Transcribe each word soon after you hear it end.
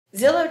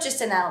Zillow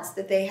just announced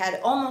that they had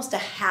almost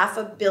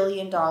 $500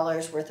 million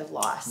worth of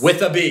loss.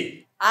 With a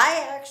B.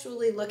 I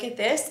actually look at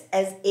this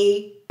as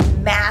a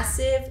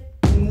massive,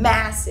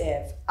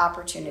 massive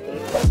opportunity.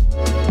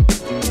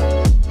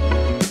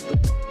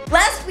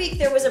 Last week,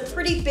 there was a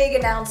pretty big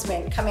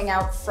announcement coming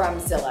out from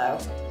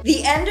Zillow,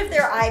 the end of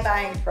their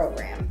iBuying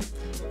program.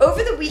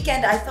 Over the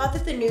weekend, I thought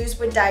that the news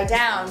would die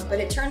down,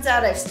 but it turns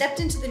out I've stepped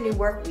into the new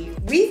work week.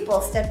 We've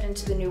both stepped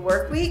into the new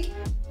work week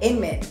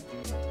in mid.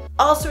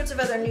 All sorts of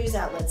other news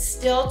outlets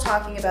still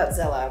talking about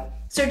Zillow.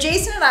 So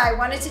Jason and I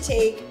wanted to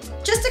take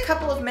just a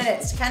couple of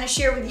minutes to kind of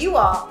share with you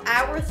all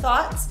our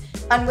thoughts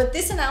on what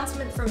this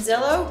announcement from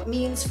Zillow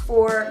means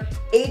for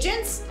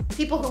agents,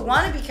 people who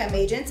want to become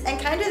agents, and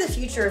kind of the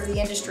future of the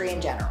industry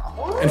in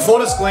general. And full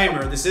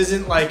disclaimer, this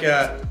isn't like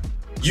a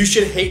you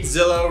should hate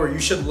Zillow or you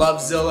should love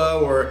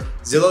Zillow or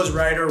Zillow's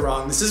right or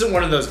wrong. This isn't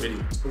one of those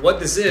videos. But what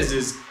this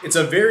is it's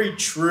a very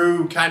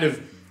true kind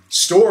of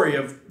story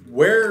of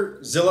where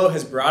Zillow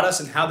has brought us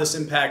and how this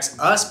impacts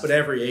us, but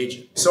every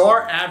agent. So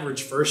our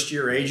average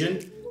first-year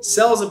agent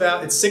sells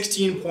about, it's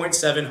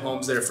 16.7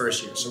 homes their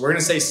first year. So we're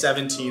gonna say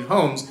 17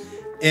 homes.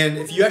 And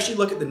if you actually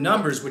look at the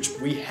numbers, which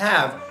we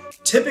have,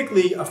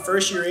 typically a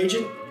first-year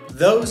agent,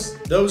 those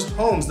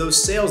homes,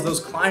 those sales, those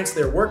clients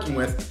they're working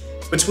with,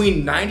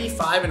 between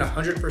 95 and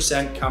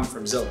 100% come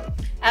from Zillow.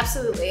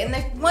 Absolutely, and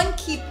the one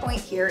key point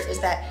here is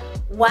that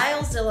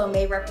while Zillow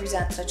may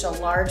represent such a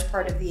large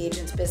part of the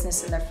agent's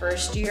business in their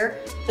first year,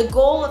 the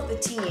goal of the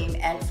team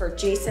and for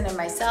Jason and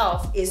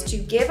myself is to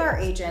give our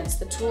agents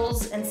the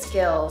tools and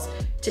skills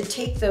to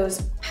take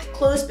those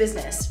closed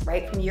business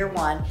right from year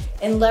one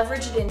and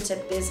leverage it into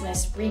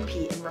business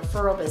repeat and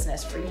referral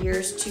business for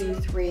years 2,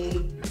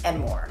 3, and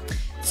more.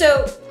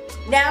 So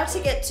now to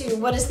get to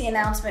what does the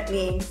announcement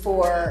mean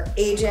for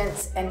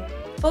agents and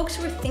folks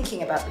who are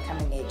thinking about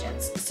becoming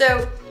agents.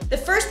 So the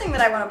first thing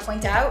that I want to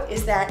point out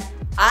is that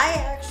I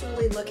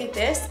actually look at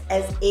this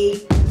as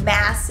a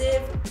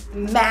massive,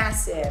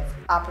 massive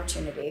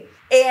opportunity.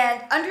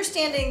 And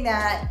understanding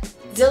that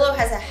Zillow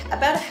has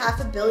about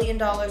 $500 million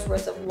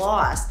worth of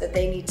loss that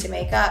they need to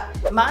make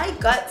up, my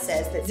gut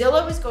says that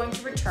Zillow is going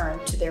to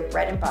return to their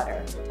bread and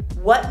butter.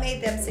 What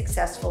made them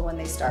successful when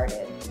they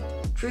started?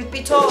 Truth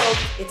be told,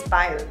 it's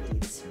buyer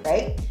leads,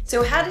 right?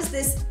 So how does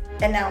this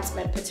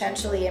announcement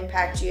potentially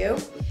impact you?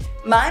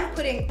 I'm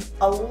putting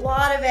a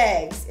lot of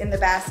eggs in the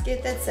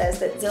basket that says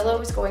that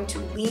Zillow is going to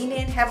lean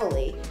in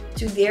heavily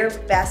to their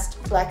best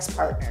flex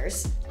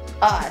partners,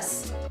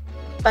 us,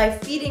 by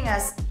feeding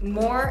us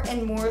more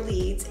and more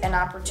leads and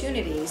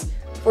opportunities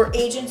for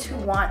agents who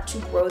want to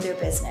grow their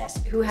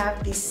business, who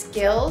have the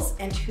skills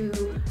and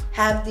who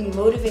have the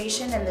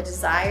motivation and the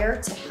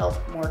desire to help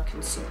more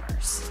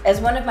consumers. As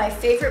one of my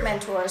favorite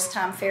mentors,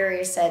 Tom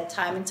Ferry, said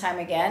time and time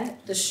again,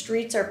 the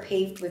streets are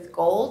paved with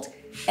gold.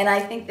 And I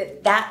think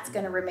that that's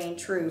going to remain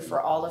true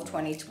for all of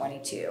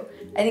 2022.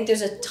 I think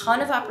there's a ton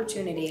of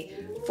opportunity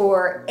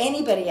for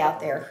anybody out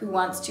there who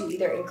wants to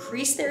either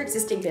increase their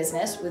existing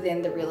business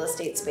within the real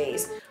estate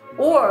space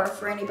or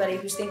for anybody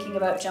who's thinking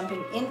about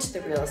jumping into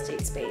the real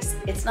estate space.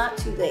 It's not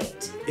too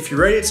late. If you're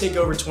ready to take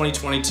over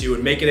 2022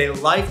 and make it a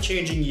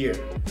life-changing year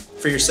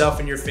for yourself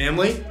and your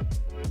family,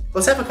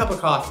 let's have a cup of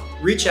coffee.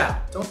 Reach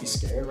out. Don't be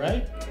scared,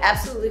 right?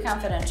 Absolutely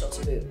confidential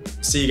to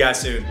boot. See you guys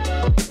soon.